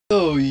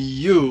Hello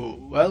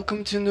you!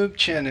 Welcome to NOOB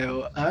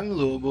channel. I'm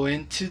Lobo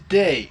and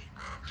today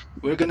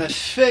we're gonna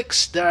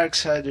fix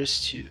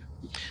Darksiders 2.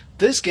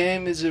 This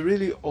game is a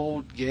really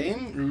old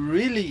game,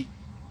 really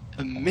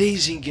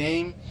amazing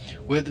game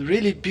with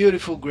really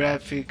beautiful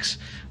graphics,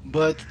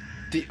 but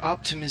the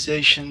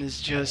optimization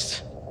is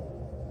just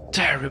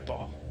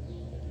terrible,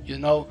 you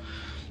know?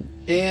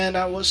 And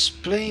I was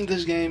playing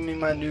this game in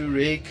my new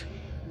rig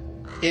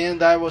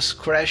and I was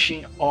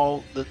crashing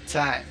all the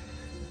time.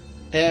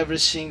 Every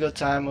single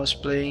time I was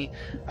playing,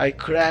 I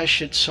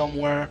crashed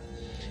somewhere,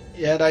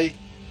 and I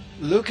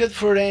looked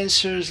for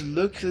answers,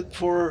 looked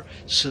for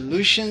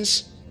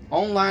solutions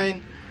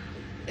online,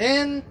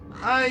 and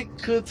I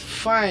could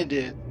find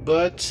it,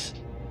 but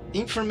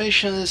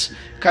information is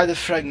kind of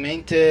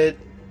fragmented.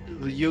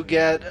 You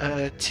get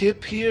a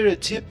tip here, a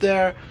tip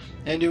there,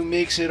 and you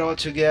mix it all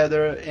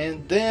together,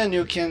 and then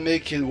you can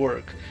make it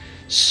work.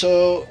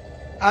 So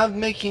I'm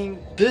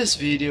making this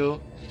video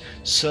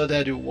so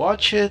that you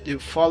watch it, you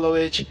follow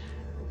it,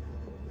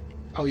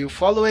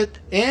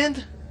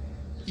 and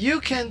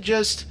you can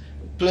just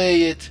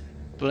play it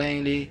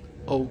plainly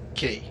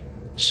okay.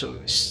 So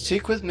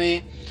stick with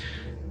me.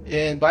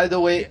 And by the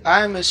way,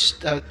 I'm a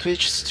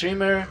Twitch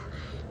streamer.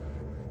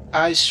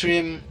 I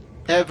stream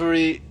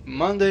every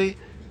Monday,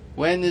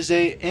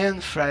 Wednesday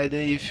and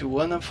Friday. If you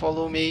wanna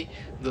follow me,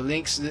 the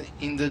links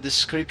in the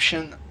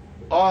description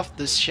of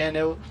this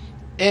channel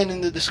and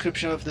in the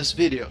description of this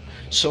video.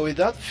 So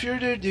without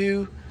further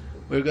ado,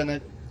 we're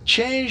gonna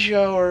change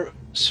our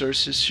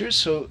sources here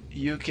so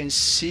you can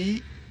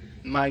see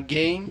my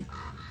game.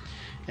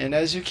 And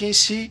as you can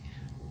see,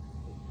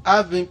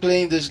 I've been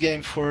playing this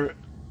game for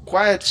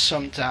quite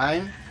some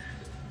time.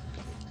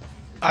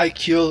 I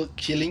killed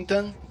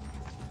Killington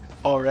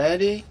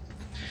already,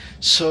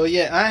 so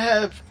yeah, I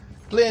have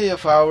plenty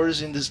of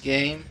hours in this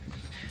game.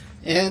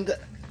 And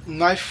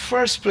my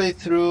first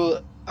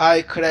playthrough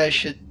I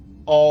crashed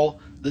all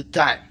the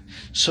time.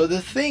 So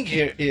the thing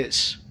here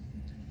is,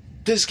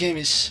 this game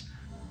is,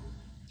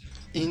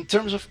 in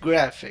terms of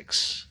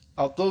graphics,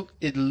 although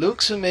it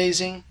looks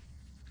amazing,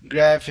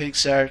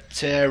 graphics are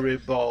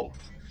terrible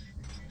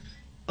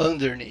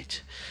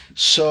underneath.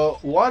 So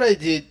what I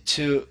did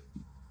to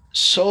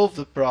solve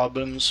the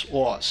problems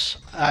was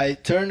I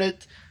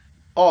turned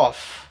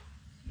off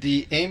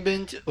the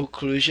ambient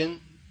occlusion,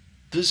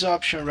 this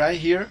option right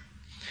here.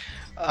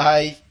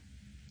 I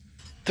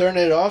turned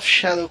off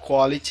shadow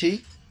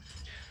quality.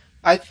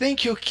 I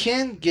think you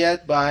can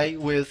get by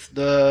with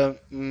the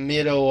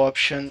middle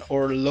option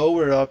or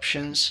lower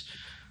options.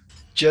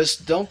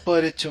 Just don't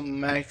put it to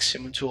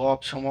maximum, to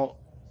optimal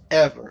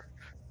ever.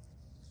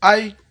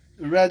 I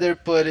rather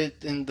put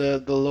it in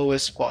the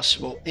lowest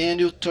possible, and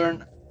you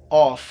turn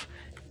off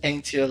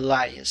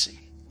anti-aliasing.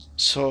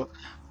 So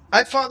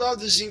I found all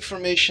this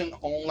information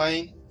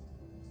online,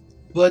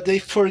 but they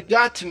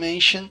forgot to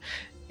mention,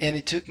 and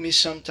it took me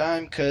some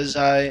time because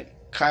I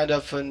kind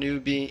of a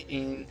newbie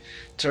in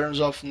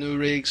terms of new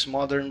rigs,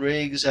 modern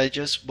rigs. I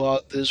just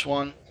bought this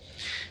one,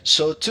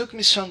 so it took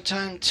me some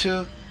time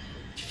to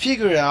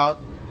figure out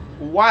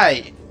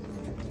why,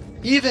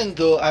 even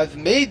though I've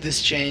made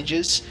these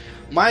changes,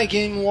 my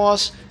game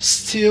was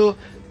still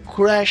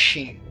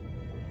crashing.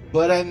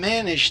 But I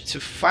managed to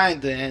find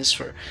the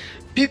answer.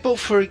 People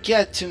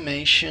forget to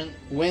mention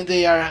when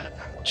they are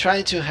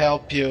trying to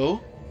help you,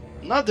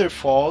 not their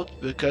fault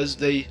because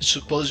they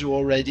suppose you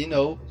already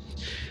know,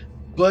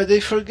 but they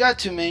forgot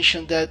to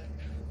mention that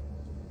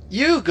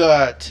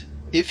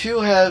if you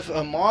have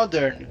a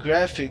modern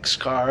graphics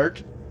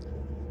card,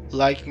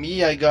 like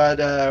me, I got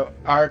a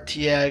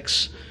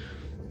RTX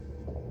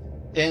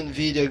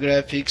NVIDIA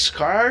graphics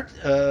card,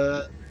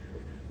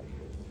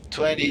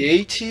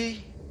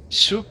 2080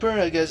 Super,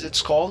 I guess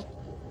it's called.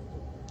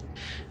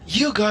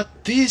 You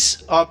got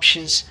these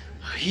options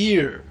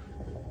here,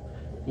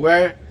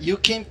 where you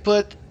can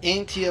put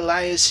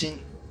anti-aliasing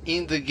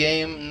in the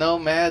game no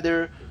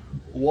matter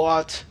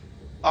what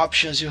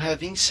options you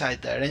have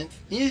inside there. And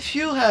if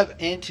you have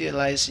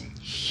anti-aliasing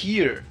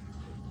here,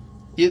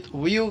 it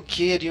will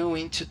get you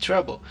into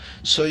trouble.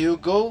 So you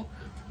go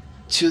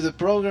to the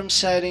program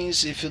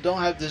settings. If you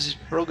don't have this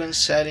program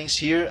settings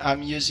here,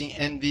 I'm using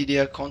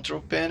NVIDIA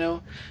control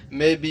panel.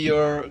 Maybe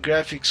your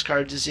graphics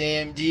card is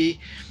AMD.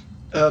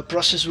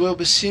 Process will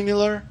be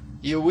similar.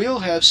 You will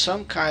have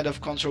some kind of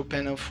control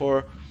panel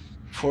for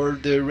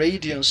the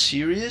Radeon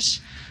series.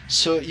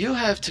 So you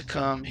have to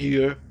come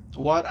here.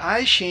 What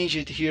I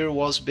changed here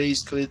was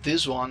basically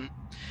this one,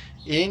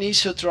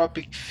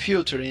 anisotropic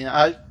filtering.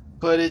 I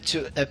put it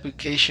to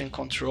application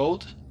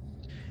controlled.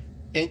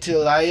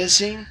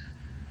 Anti-aliasing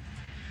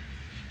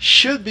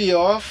should be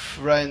off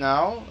right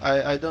now.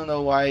 I don't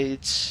know why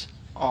it's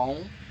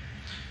on,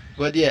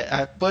 but yeah,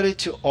 I put it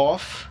to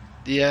off,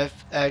 the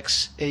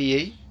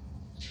FXAA,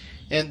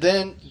 and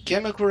then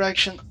gamma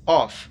correction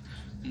off,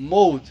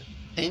 mode,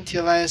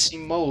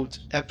 anti-aliasing mode,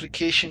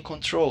 application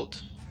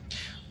controlled.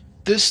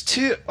 These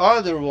two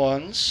other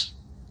ones,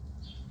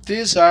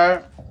 these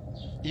are,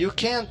 you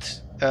can't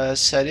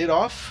set it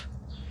off,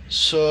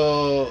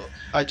 so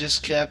I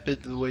just kept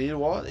it the way it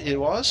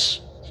was.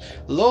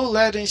 Low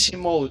latency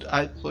mode,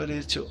 I put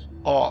it to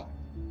off.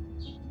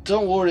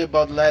 Don't worry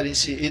about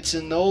latency, it's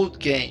an old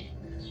game.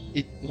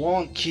 It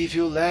won't give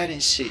you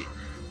latency.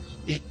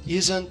 It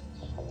isn't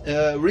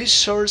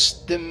resource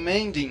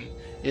demanding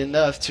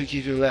enough to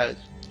give you lag,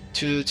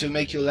 to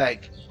make you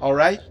lag.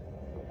 Alright?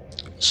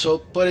 So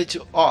put it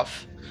to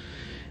off.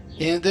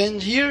 And then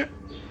here,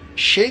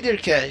 shader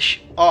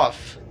cache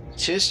off.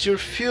 Texture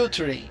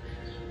filtering.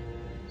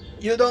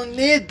 You don't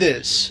need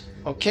this.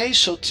 Okay,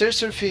 so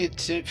texture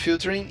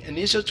filtering,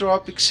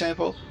 anisotropic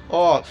sample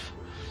off.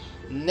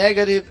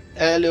 Negative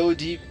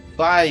LOD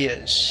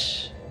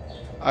bias.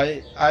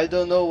 I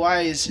don't know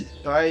why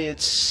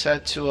it's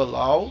set to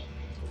allow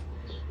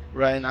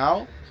right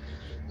now.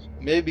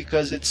 Maybe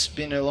because it's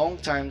been a long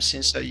time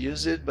since I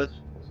used it, but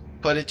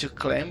put it to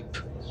clamp.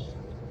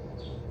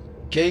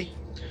 Okay,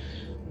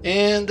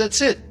 and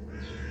that's it.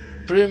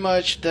 Pretty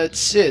much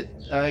that's it.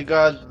 I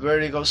got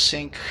vertical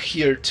sync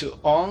here to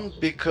on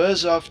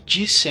because of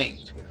G-Sync.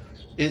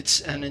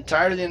 It's an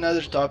entirely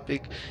another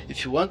topic.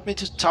 If you want me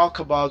to talk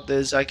about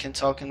this, I can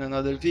talk in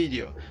another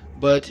video.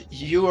 But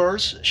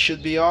yours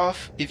should be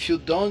off. If you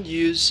don't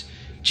use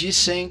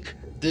G-Sync,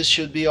 this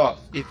should be off.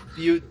 If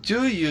you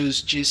do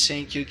use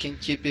G-Sync, you can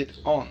keep it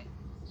on.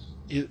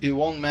 It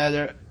won't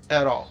matter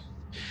at all.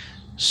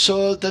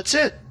 So that's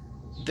it.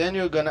 Then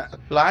you're gonna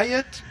apply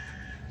it.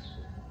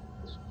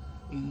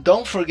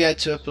 Don't forget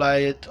to apply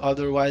it,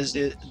 otherwise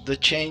the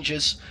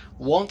changes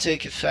won't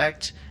take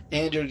effect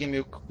and your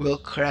game will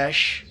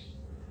crash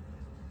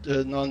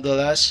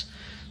nonetheless.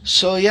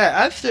 So yeah,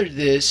 after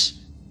this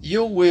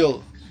you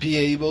will be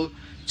able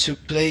to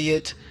play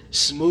it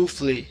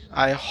smoothly,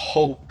 I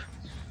hope.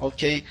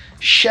 Okay,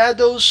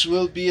 shadows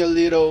will be a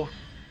little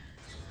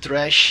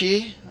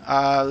trashy.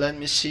 Let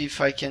me see if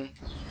I can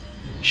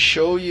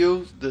show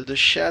you the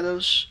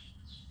shadows.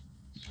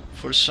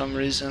 For some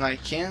reason I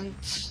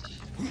can't.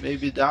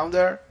 Maybe down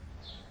there.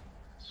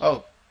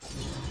 Oh,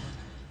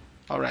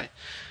 alright.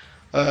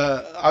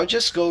 I'll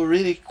just go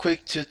really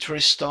quick to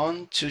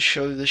Tristan to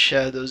show you the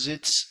shadows.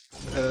 It's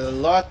a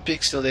lot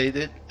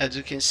pixelated, as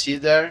you can see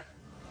there.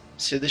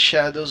 See the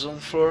shadows on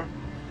the floor?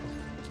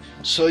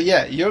 So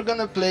yeah, you're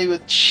gonna play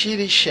with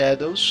shitty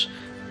shadows,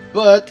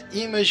 but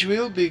image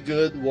will be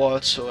good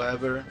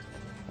whatsoever.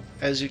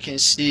 As you can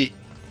see,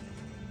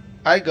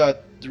 I got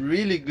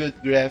really good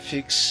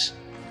graphics,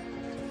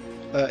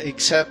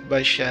 except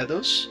by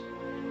shadows.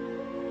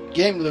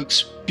 Game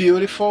looks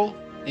beautiful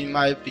in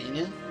my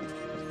opinion,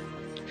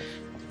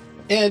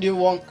 and you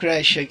won't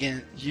crash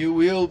again. You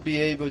will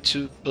be able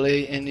to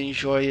play and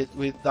enjoy it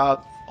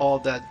without all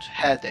that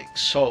headache.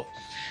 So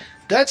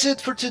that's it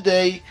for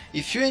today.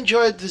 If you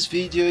enjoyed this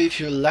video, if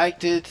you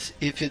liked it,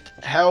 if it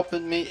helped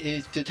me,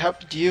 if it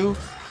helped you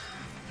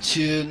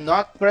to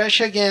not crash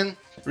again,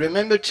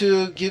 remember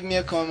to give me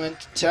a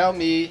comment, tell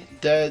me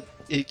that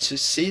it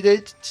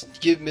succeeded,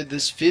 give me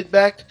this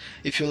feedback.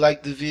 If you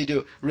like the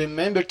video,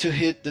 remember to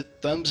hit the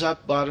thumbs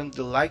up button,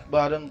 the like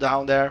button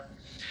down there,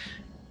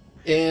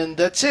 and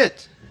that's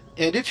it.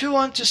 And if you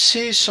want to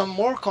see some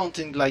more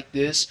content like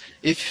this,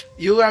 if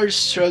you are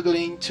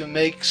struggling to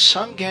make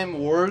some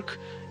game work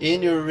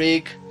in your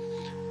rig,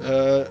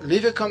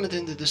 leave a comment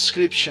in the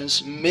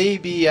descriptions,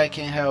 maybe I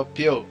can help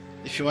you.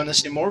 If you want to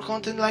see more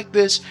content like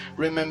this,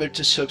 remember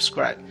to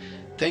subscribe.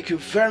 Thank you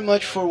very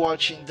much for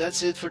watching.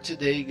 That's it for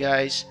today,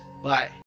 guys. Bye.